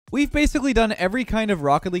We've basically done every kind of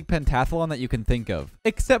Rocket League pentathlon that you can think of,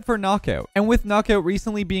 except for Knockout. And with Knockout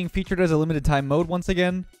recently being featured as a limited time mode once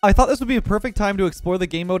again, I thought this would be a perfect time to explore the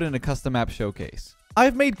game mode in a custom map showcase.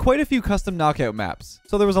 I've made quite a few custom Knockout maps,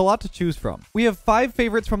 so there was a lot to choose from. We have 5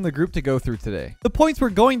 favorites from the group to go through today. The points were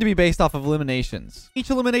going to be based off of eliminations. Each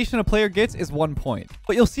elimination a player gets is 1 point,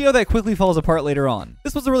 but you'll see how that quickly falls apart later on.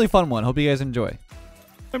 This was a really fun one. Hope you guys enjoy.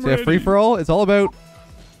 So yeah, free-for-all, it's all about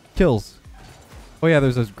kills. Oh yeah,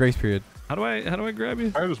 there's a grace period. How do I grab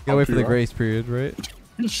you? Gotta wait for the grace period, right?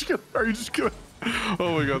 Are you just gonna...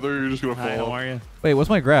 Oh my god, you're just gonna fall. Hi, how are you? Wait, what's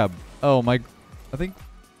my grab? Oh, I think...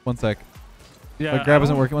 1 sec. Yeah, my grab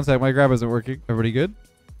isn't working. 1 sec, my grab isn't working. Everybody good?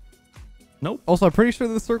 Nope. Also, I'm pretty sure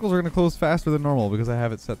the circles are gonna close faster than normal because I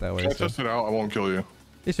have it set that way. Can I test it out? I won't kill you.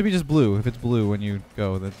 It should be just blue. If it's blue when you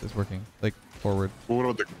go, that it's working. Like, forward. Well, what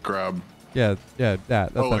about the grab? Yeah, that.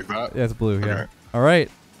 That's like that? Yeah, it's blue, Okay. yeah.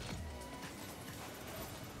 Alright.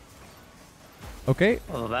 Okay.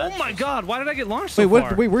 Oh my god, why did I get launched so wait,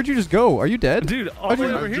 far? wait, where'd you just go? Are you dead? Dude, all the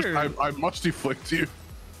way over here. I must deflect you.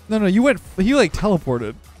 No, you went... He, like,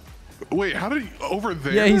 teleported. Wait, how did he... Over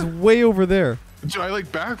there? Yeah, he's way over there. Dude, I, like,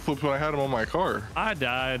 backflipped when I had him on my car. I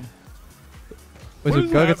died. Wait, What so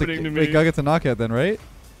is Gug happening to me? Gug gets a knockout then, right?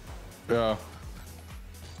 Yeah.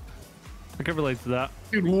 I can relate to that.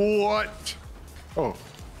 Dude, what? Oh.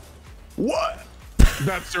 What?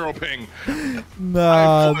 That's 0 ping.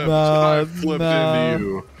 I flipped into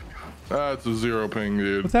you. That's a 0 ping,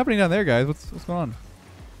 dude. What's happening down there, guys? What's going on?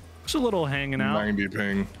 Just a little hanging out. 90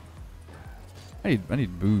 ping. I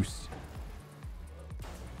need boost.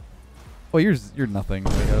 Oh, you're nothing.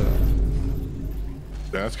 Yeah,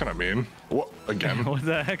 that's kind of mean. What again? What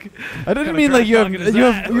the heck? I didn't mean like you have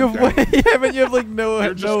yeah, but you have like no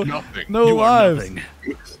nothing. no You are lives. nothing.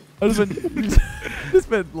 I just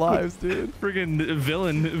meant lives, dude. Friggin'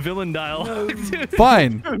 villain dialogue, dude.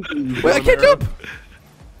 Fine. Wait, I can't jump.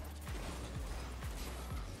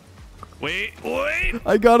 Wait.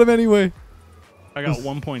 I got him anyway. I got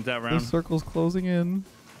 1 point that The round. circle's closing in.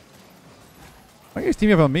 Why are you guys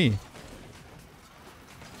teaming up on me?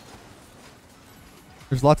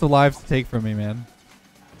 There's lots of lives to take from me, man.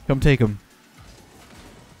 Come take them.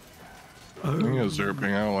 I think it's 0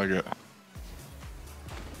 ping. I don't like it.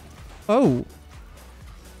 Oh.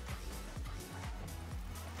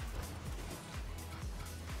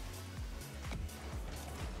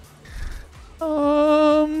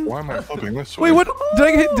 Why am I flipping this way? Wait, what?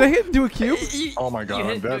 Did I hit into a cube? Oh my god,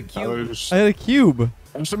 I'm dead. I had a cube.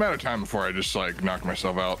 Just a matter of time before I just like knock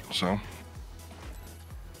myself out. So.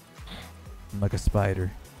 I'm like a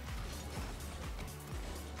spider.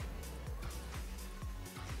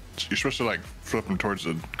 You're supposed to like flip him towards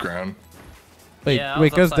the ground. Wait, Yeah, I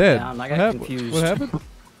wait, was Guz upside dead. down. I What got happened? confused. What happened?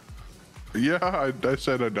 Yeah, I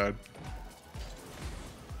said I died.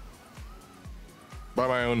 By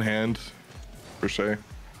my own hand, per se.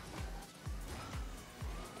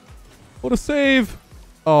 What a save!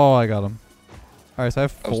 Oh, I got him. All right, so I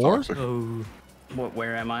have That was 4. toxic. Oh.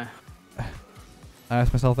 Where am I? I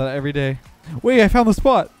ask myself that every day. Wait, I found the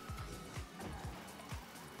spot.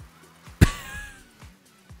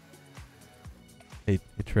 Hey,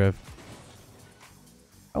 Trev.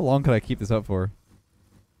 How long could I keep this up for?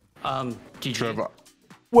 GG. Trevor,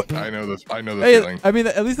 What? I know this. I know the Hey, feeling. I mean,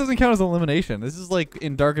 at least it doesn't count as elimination. This is like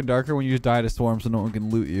in Dark and Darker when you just die to storm, so no one can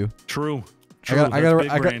loot you. True. I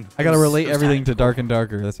gotta relate everything to Dark and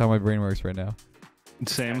Darker. That's how my brain works right now.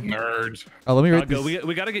 Same. Nerd. Oh, let me rate Go. this.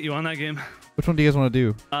 We gotta get you on that game. Which one do you guys want to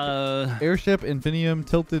do? Airship. Airship, Infinium,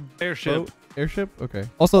 Tilted Airship. Boat? Airship? Okay.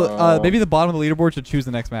 Also, maybe the bottom of the leaderboard should choose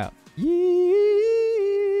the next map.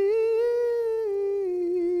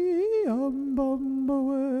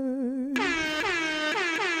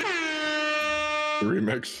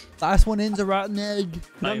 Remix. Last one in's a rotten egg.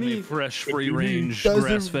 I'm a fresh, free-range, Does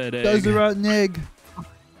grass-fed egg. Does a rotten egg.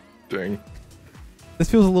 Dang. This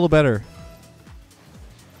feels a little better.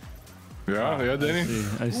 Yeah, Danny.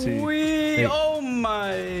 I see. Wee! Oh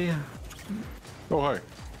my! Oh hi.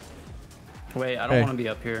 Wait, I don't Hey. want to be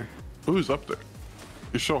up here. Who's up there?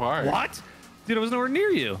 You're so high. What? Dude, I was nowhere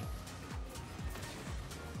near you.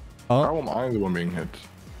 Oh, How am I the one being hit?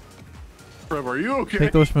 Trevor, are you okay?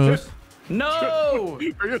 take those moves. No! Are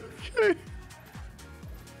you okay?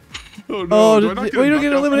 Oh no! Oh, do I well, not you get don't knocked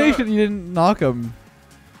get out for elimination. that? You didn't knock him.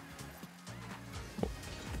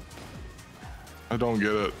 I don't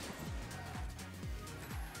get it.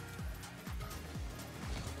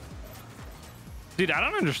 Dude, I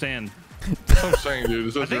don't understand. That's what I'm saying, dude.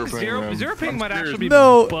 It's I a think zero ping I'm might serious. actually be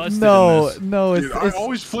No, busted in no, this. no. Dude, I It's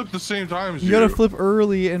always flip the same times. you gotta flip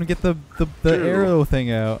early and get the Dude. arrow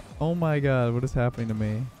thing out. Oh my god, what is happening to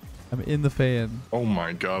me? I'm in the fan. Oh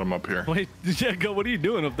my god, I'm up here. Wait, yeah, go. What are you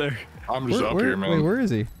doing up there? I'm just up here, man. Wait, where is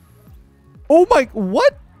he? Oh my,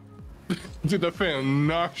 what? Dude, that fan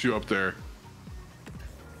knocks you up there.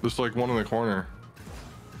 There's like one in the corner.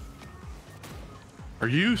 Are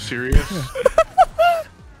you serious?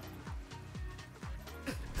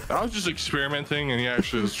 I was just experimenting, and he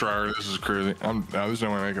actually is trying. This is crazy. There's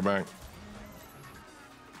no way to make it back.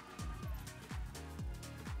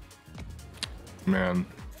 Man.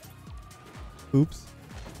 Oops.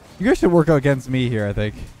 You guys should work out against me here, I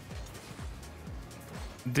think.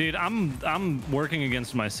 Dude, I'm working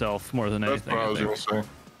against myself more than That's anything. what I was think. gonna say.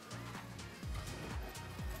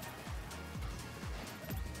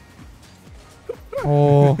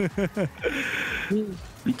 Oh.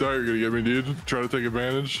 You thought you were gonna get me, dude? Try to take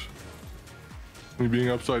advantage. Me being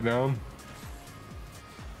upside down.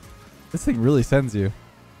 This thing really sends you.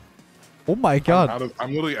 Oh my god. I'm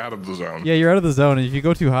literally out of the zone. Yeah, you're out of the zone, and if you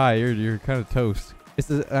go too high, you're kind of toast. It's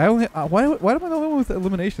the, I only why am I the only one with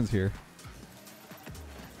eliminations here?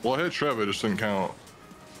 Well, I hit Trev, it just didn't count.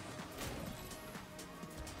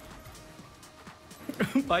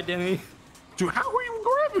 Bye, Demi. Dude, how are you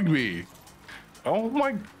grabbing me? Oh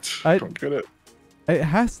my! I don't get it. It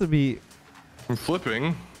has to be. I'm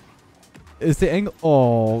flipping. Is the angle?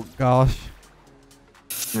 Oh gosh.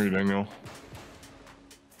 Here, Daniel.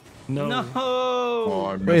 No. No. Oh,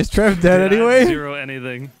 I Wait, is missed. Trev dead Dude, I had anyway? Zero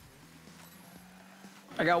anything.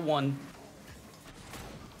 I got one.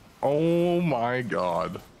 Oh my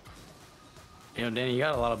god. You know, Danny, you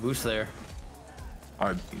got a lot of boost there.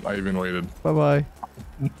 I even waited. Bye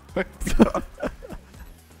bye.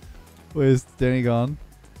 Wait, is Danny gone?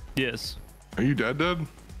 Yes. Are you dead?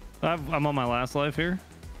 I'm on my last life here.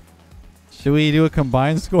 Should we do a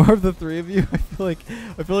combined score of the three of you? I feel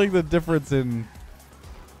like the difference in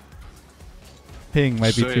ping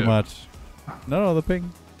might be Say too it. much. No, the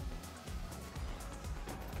ping.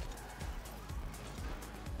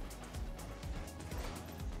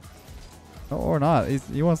 Oh, or not.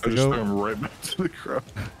 He wants I to just go. threw him right back to the crowd.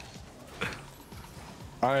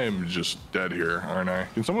 I am just dead here, aren't I?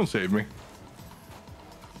 Can someone save me?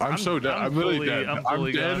 I'm so dead. I'm literally fully- dead. I'm I'm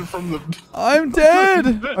fully dead gone. from the. I'm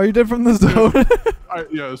dead. Are you dead from the zone?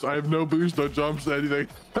 Yes, I have no boost, no jumps, anything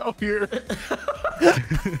out here.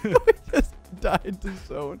 We just died to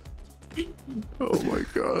zone. Oh my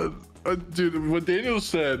god, dude! What Daniel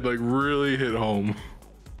said like really hit home.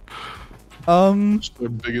 It's their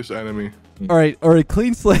biggest enemy. All right,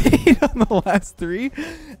 clean slate on the last three,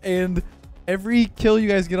 and every kill you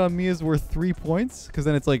guys get on me is worth 3 points, because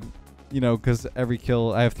then it's like, you know, because every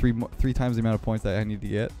kill I have three times the amount of points that I need to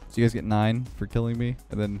get. So you guys get 9 for killing me,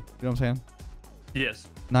 and then you know what I'm saying? Yes.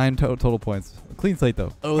 9 total points. Clean slate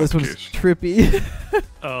though. Oh, this one's Okay. trippy.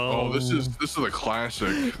 Oh, this is a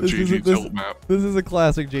classic This is GG tilt map. This is a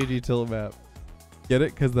classic JG tilt map. Get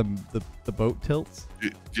it? Because the boat tilts. Yeah,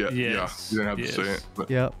 Yes, yeah. You didn't have to say yes. it. But,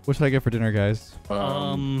 Yeah. What should I get for dinner, guys? What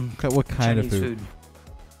kind Chinese of food?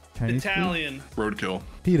 Chinese food? Italian. roadkill.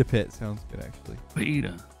 Pita pit sounds good actually.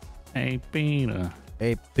 Pita. Hey, Pita.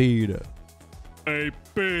 Hey, pita. Hey,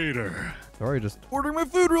 Peter. Sorry, just ordering my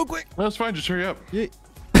food real quick. That's fine. Just hurry up. Yeah.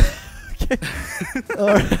 Okay.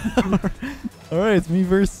 All right, it's me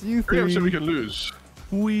versus you Hurry up so three. we can lose.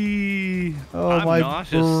 Oh, I'm my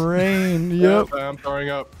nauseous. brain. Yep. I'm throwing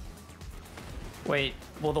up. Wait,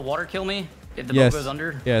 will the water kill me if the Yes. boat goes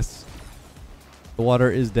under? Yes. The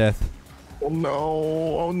water is death. Oh no!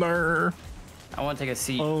 Oh no! I want to take a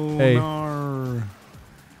seat. Oh, Hey. no.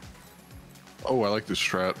 Oh, I like this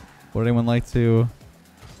strat. Would anyone like to?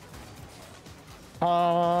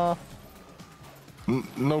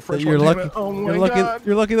 No fresh You're one. Damn lucky. it. Oh my You're lucky. god!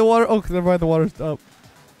 You're lucky. The water. Oh, never mind. The water's up.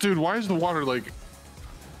 Dude, why is the water like?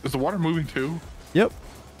 Is the water moving too? Yep.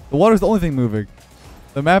 The water's the only thing moving.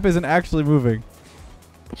 The map isn't actually moving.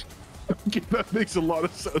 That makes a lot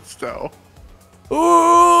of sense now.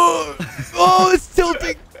 Oh, oh, it's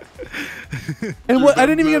tilting. And what? I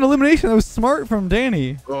didn't even get an elimination. That was smart from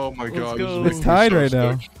Danny. Oh my god! this is go. making It's me tied so right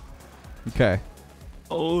now. sick. Okay.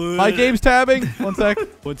 Oh, My game's tabbing. One sec.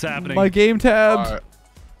 What's happening? My game tabbed.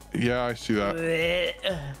 Yeah, I see that.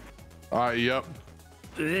 Yep.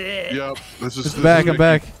 Yep. This is back, I'm making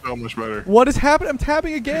back. it so much better. What is happening? I'm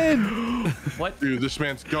tabbing again. What? Dude, this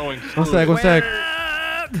man's going. One through sec. it. One sec.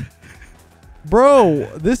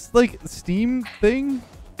 Bro, this like Steam thing.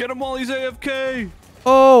 Get him while he's AFK.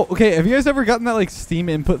 Oh, okay. Have you guys ever gotten that like Steam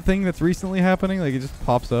input thing that's recently happening? Like it just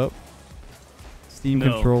pops up. Steam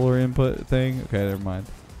No. controller input thing. Okay, never mind.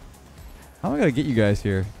 How am I gonna get you guys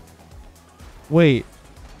here? Wait.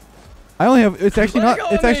 I only have. It's actually Let not.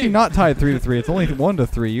 go It's of actually me. not tied 3-3. It's only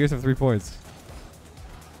 1-3. You guys have 3 points.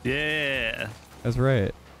 Yeah. That's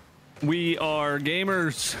right. We are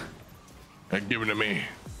gamers. Give it to me.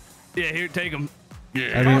 Yeah, here, take them.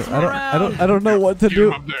 Yeah. I mean, I don't know what to Get him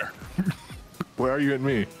do. up there. Where are you at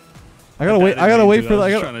me? I gotta wait. I gotta wait for.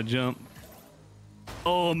 I was trying to jump.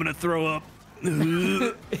 Oh, I'm gonna throw up.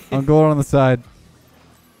 I'm going on the side.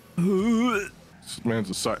 This man's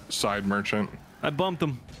a side merchant. I bumped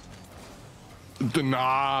him.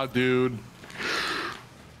 Nah, dude.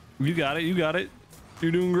 You got it. You got it.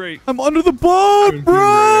 You're doing great. I'm under the boat,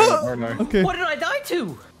 bro. Okay. What did I die to?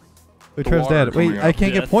 Wait, The Trev's water dead. Wait, coming I up.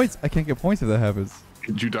 can't get Death. points. I can't get points if that happens.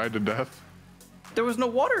 Did you die to death? There was no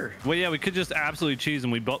water. Well, yeah, we could just absolutely cheese him.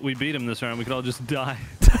 We beat him this round. We could all just die.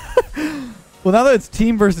 Well, now that it's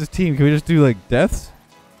team versus team, can we just do like deaths?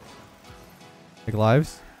 Like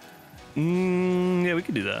lives? Yeah, we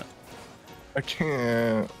could do that. I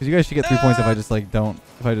can't. Because you guys should get 3 points if I just like don't.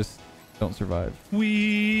 If I just don't survive.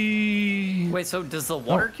 Wait, so does the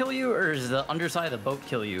water kill you, or does the underside of the boat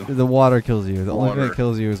kill you? The water kills you. The only thing Water. that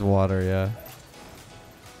kills you is water. Yeah.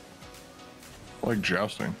 I like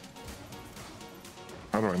jousting.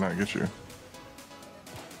 How do I not get you?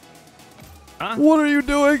 Huh? What are you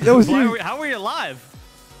doing? That was Why you. are we, how are we alive?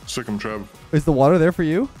 Sick him, Trev. Is the water there for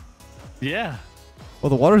you? Yeah. Well,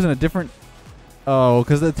 the water's in a different. Oh,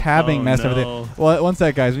 because the tabbing Oh, messed no. everything. Well, one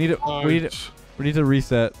sec, guys. We need to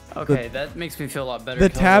reset. Okay, that makes me feel a lot better. the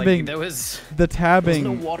 'cause, tabbing- Like, there was. The no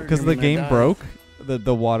tabbing water because near the me when I game died. broke.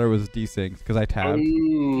 The water was desynced because I tabbed.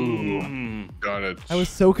 Ooh. Got it. I was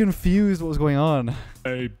so confused what was going on.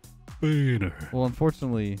 Hey, Peter. Well,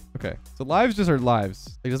 unfortunately, okay. So lives just are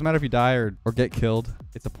lives. It doesn't matter if you die or get killed.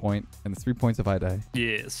 It's a point, and it's 3 points if I die.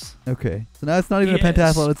 Yes. Okay. So now it's not even Yes. a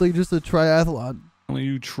pentathlon. It's like just a triathlon.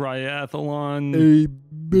 You triathlon. Hey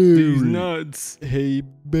These Barry. nuts. Hey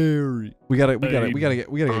Barry. We gotta get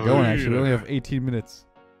going. Actually, we only have 18 minutes.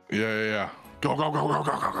 Yeah. Go. Get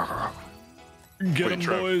Wait, them,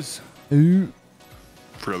 Trev. boys. Ooh.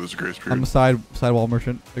 Forgot there's a grace I'm period. a sidewall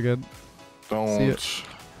merchant again. See Don't. it.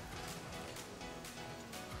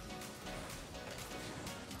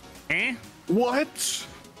 Eh? What?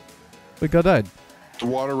 Wait, guy died. The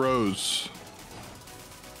water rose.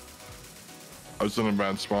 I was in a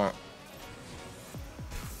bad spot.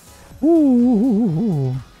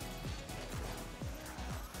 Ooh.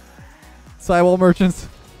 Sidewall merchants.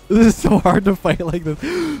 This is so hard to fight like this.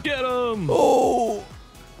 Get them. Oh,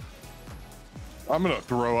 I'm gonna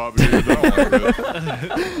throw up, dude. I don't like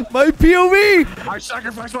it. my POV. I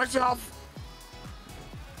sacrificed myself.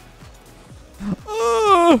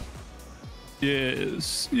 Oh.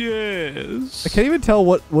 Yes. Yes. I can't even tell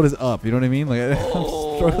what is up. You know what I mean? Like I'm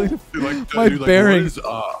struggling. Dude, like, My dude, like, bearings. What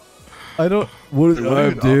is up? I don't. What is Dude, what up,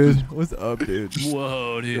 even up dude? is- What's up, dude?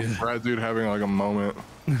 Whoa, dude. Brad, dude, having like a moment.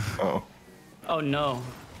 Oh. Oh no.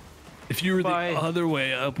 If you were Bye. the other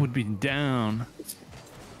way, up would be down.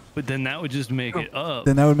 But then that would just make it up.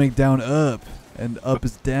 Then that would make down up, and up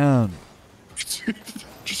is down.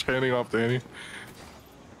 Just handing off Danny.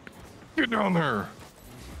 Get down there.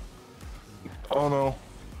 Oh no.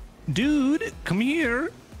 Dude, come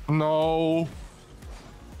here. No.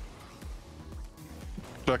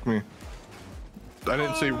 Check me. I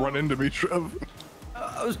didn't say run into me, Trev.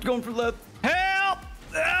 I was going for Leth. Help!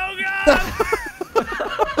 Oh, God!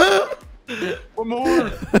 One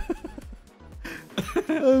more.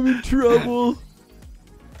 I'm in trouble.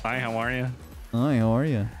 Hi, how are you? Hi, how are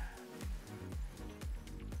you?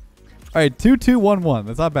 All right, 2-2-1-1.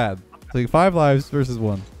 That's not bad. So like 5 lives versus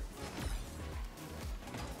 1.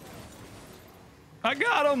 I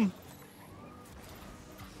got him!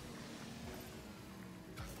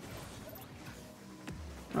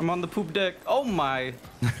 I'm on the poop deck. Oh my.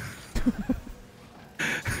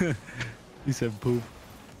 He said poop.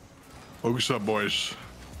 Focus up, boys.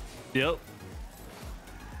 Yep.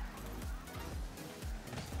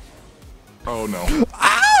 Oh no.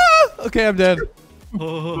 Okay, I'm dead.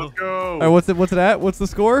 Let's go. All right, what's it at? What's the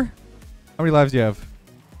score? How many lives do you have?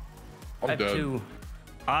 I'm I have dead. 2.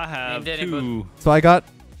 I have Danny, 2. So I got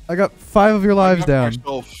 5 of your lives down.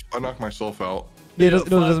 I knocked myself out. Yeah, Yeah, it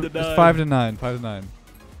doesn't, 5 to it's 9. 5 to 9. 5 to 9.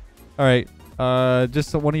 All right. Just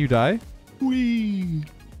so one of you die. Wee.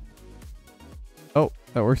 Oh,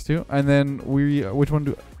 that works too. And then which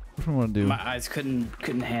one want to do? My eyes couldn't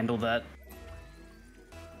handle that.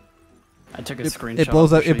 I took a screenshot. It blows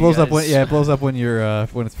to up. show It blows you up when guys. it blows up when you're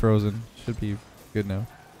when it's frozen. Should be good now.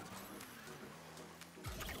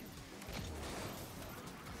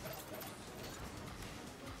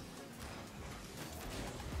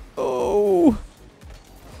 Oh.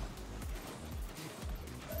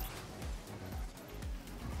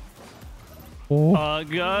 Oh.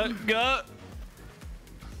 Got.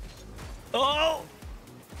 Oh!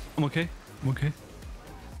 I'm okay. I'm okay.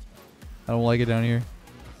 I don't like it down here.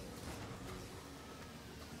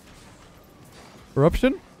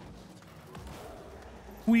 Eruption?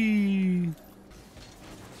 Wee.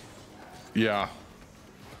 Yeah.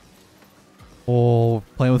 Oh,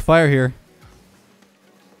 playing with fire here.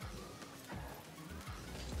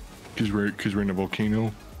 Because we're in a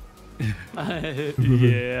volcano.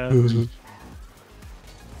 Yeah.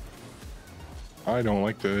 I don't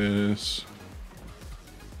like this.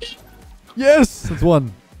 Yes! That's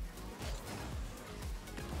one.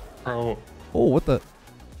 Bro. Oh, what the?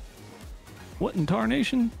 What in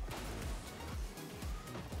tarnation?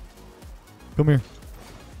 Come here.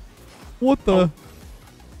 What the?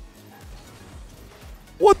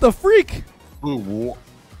 What the freak? Ooh,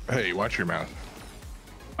 hey, watch your mouth.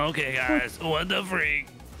 Okay, guys. What the freak?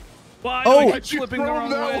 Why Oh. do I Why'd keep you flipping the throw wrong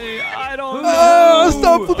that way? I don't Ah, know.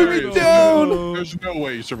 stop flipping me Alright, down! There's no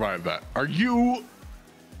way you survived that. Are you...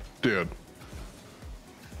 Dude.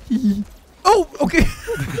 Oh, okay.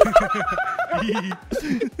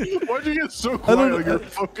 Why'd you get so don't quiet? know. Like you're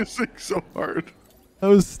focusing so hard. I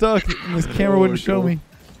was stuck and this camera Oh wouldn't my show God. me.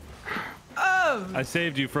 Oh! I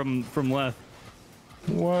saved you from Leth.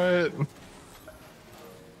 What?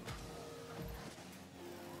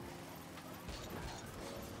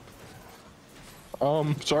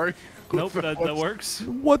 Sorry. Nope, that works.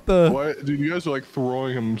 What the? What? Dude, you guys are like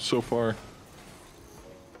throwing him so far.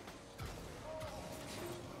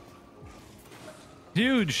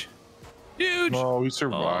 Huge. Huge. No, we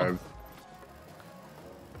survived.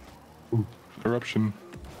 Ooh, eruption.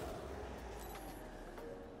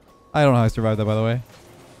 I don't know how I survived that, by the way.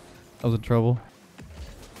 I was in trouble.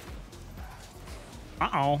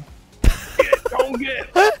 Uh-oh. Don't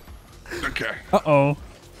get. Okay. Uh-oh.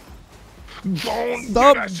 Don't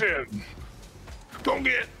Stop. get that shit. Don't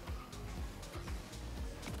get.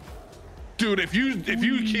 Dude, if you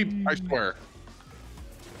keep, I swear.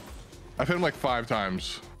 I've hit him like 5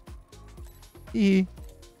 times. E.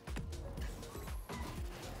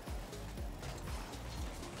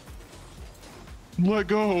 Let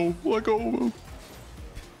go. Let go.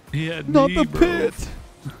 He had Not me, the bro. pit.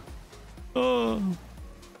 Oh.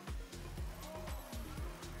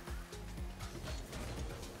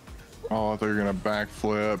 Oh, they're gonna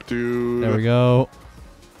backflip, dude. There we go.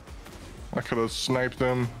 I could have sniped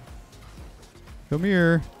them. Come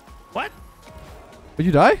here. What? Did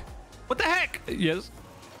you die? What the heck? Yes.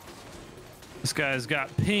 This guy's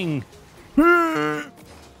got ping.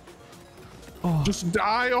 Just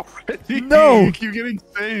die already. No. You keep getting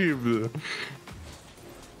saved.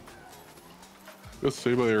 Just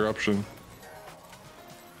saved by the eruption.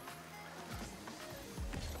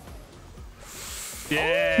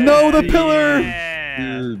 Yeah. No, the pillar.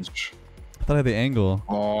 Yeah. Huge. I thought I had the angle.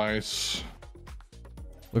 Nice.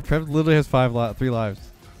 Look, Trev literally has 3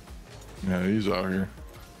 lives. Yeah, he's out here.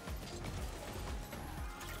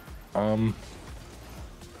 I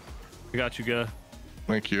got you, guy.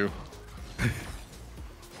 Thank you.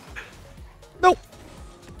 Nope.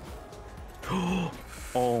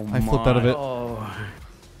 Oh I flipped out of it. Oh.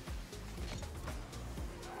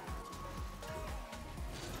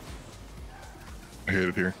 I hate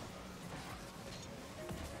it here.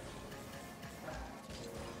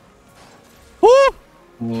 Woo!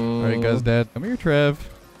 All right, guy's dead. Come here, Trev.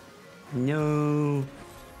 No.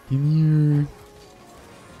 Come here.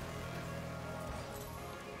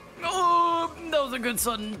 Oh, that was a good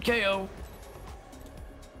sudden KO.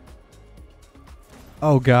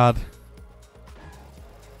 Oh, God.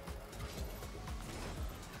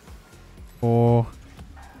 Oh.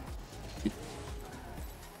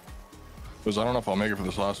 Because I don't know if I'll make it for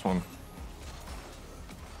this last one.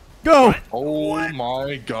 Go! Oh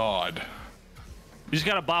my God. You just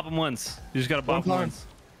gotta bop him once. You just gotta bop him time. once.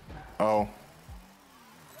 Oh.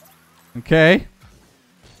 Okay.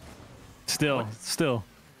 Still.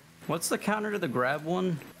 What's the counter to the grab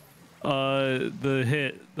one? The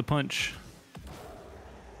hit, the punch.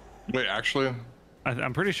 Wait, actually?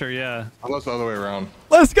 I'm pretty sure, yeah. Unless the other way around.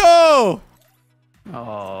 Let's go!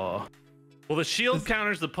 Oh. Well, the shield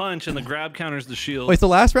counters the punch and the grab counters the shield. Wait, so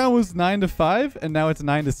last round was 9-5, and now it's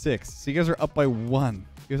 9-6. So you guys are up by 1.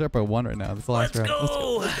 You guys are up by 1 right now. That's the last round.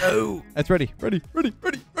 Let's go. That's ready. Ready.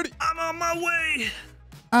 I'm on my way.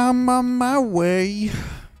 I'm on my way.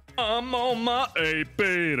 I'm on my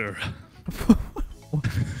A-Bader.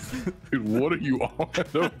 Dude, what are you on?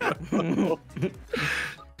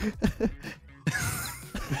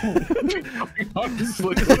 Honestly,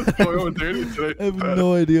 what's going on with Danny today? I have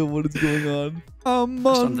no idea what is going on. I'm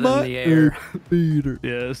on Something in my the air. beater.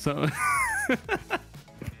 Yeah, so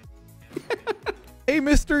Hey,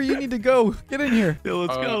 mister, you need to go. Get in here. yeah,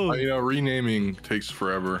 let's go. You know, renaming takes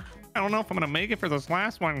forever. I don't know if I'm gonna make it for this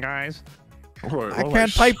last one, guys. I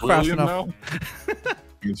can't type fast enough.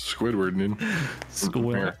 It's Squidward, dude.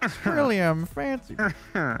 Squid. William, fancy.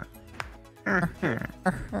 I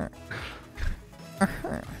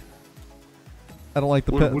don't like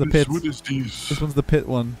the pits. What is these? This one's the pit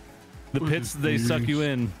one. The pits, they suck you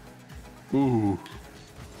in. Ooh.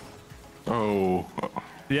 Oh.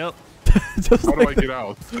 Yep. How do I get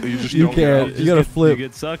out? You just You don't get can't. out. You gotta flip. You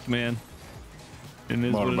get sucked, man. It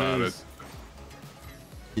is What what about it is.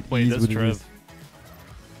 It Wait, is that's what it Trev. is.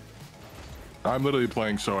 I'm literally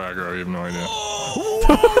playing so aggro, you have no idea.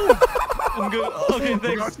 I'm good. Okay,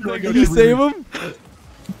 thanks. Did you save him?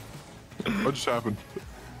 What just happened?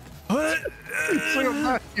 What? It's like a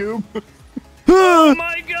vacuum. Oh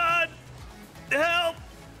my god! Help!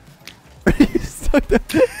 You stuck that.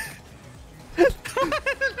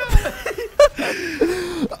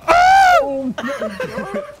 Oh my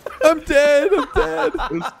god. I'm dead. I'm dead.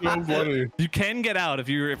 It's so funny. You can get out if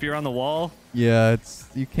you're on the wall. Yeah,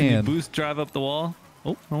 you You can. boost drive up the wall.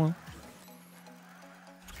 Oh, hold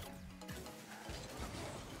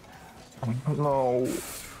on. No.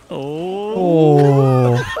 Oh.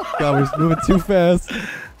 Oh, God, we're moving too fast.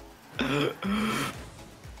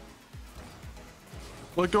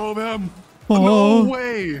 Let go of him. Oh. No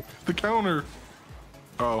way. The counter.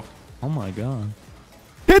 Oh. Oh my god.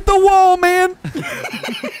 Hit the wall, man.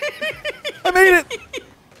 I made it.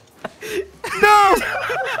 No.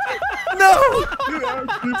 No.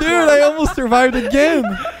 Dude, I almost survived again.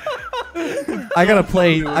 I gotta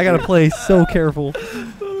play so careful.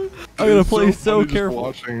 I gotta It's play so funny just careful.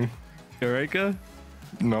 Watching. Eureka?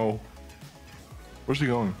 No. Where's he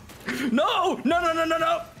going? No!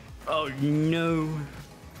 No! Oh no.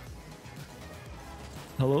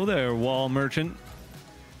 Hello there, wall merchant.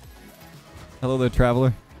 Hello there,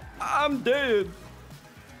 traveler. I'm dead.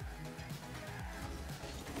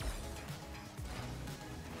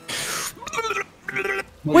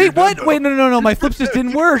 Wait, what? Wait, no. My flips just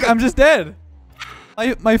didn't work. I'm just dead.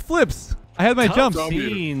 My flips. I had my Tough jumps.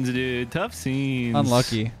 scenes, dude. Tough scenes.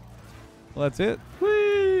 Unlucky. Well, that's it.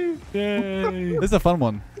 Whee! Yay. This is a fun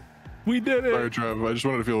one. We did it. Sorry, Trev. I just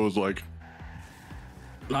wanted to feel what it was like.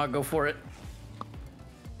 I'll go for it.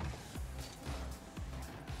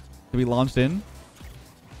 To be launched in.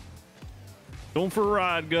 Going for a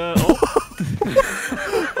ride, guy. Oh.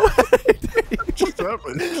 What just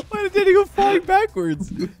happened? Why did he go falling backwards?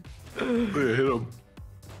 Yeah, hit him.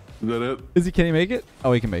 Is that it? Can he make it?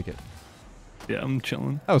 Oh, he can make it. Yeah, I'm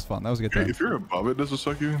chilling. That was fun. That was a good Hey, time. if you're above it, does it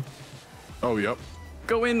suck you in? Oh, yep.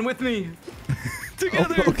 Go in with me.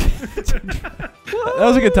 Together. Oh, okay. That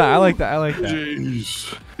was a good time. I like that.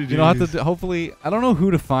 Jeez. You know, have to hopefully. I don't know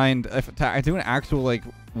who to find. I do an actual like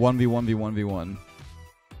 1v1v1v1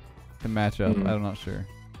 to match up. I'm not sure.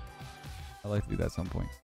 I'd like to do that at some point.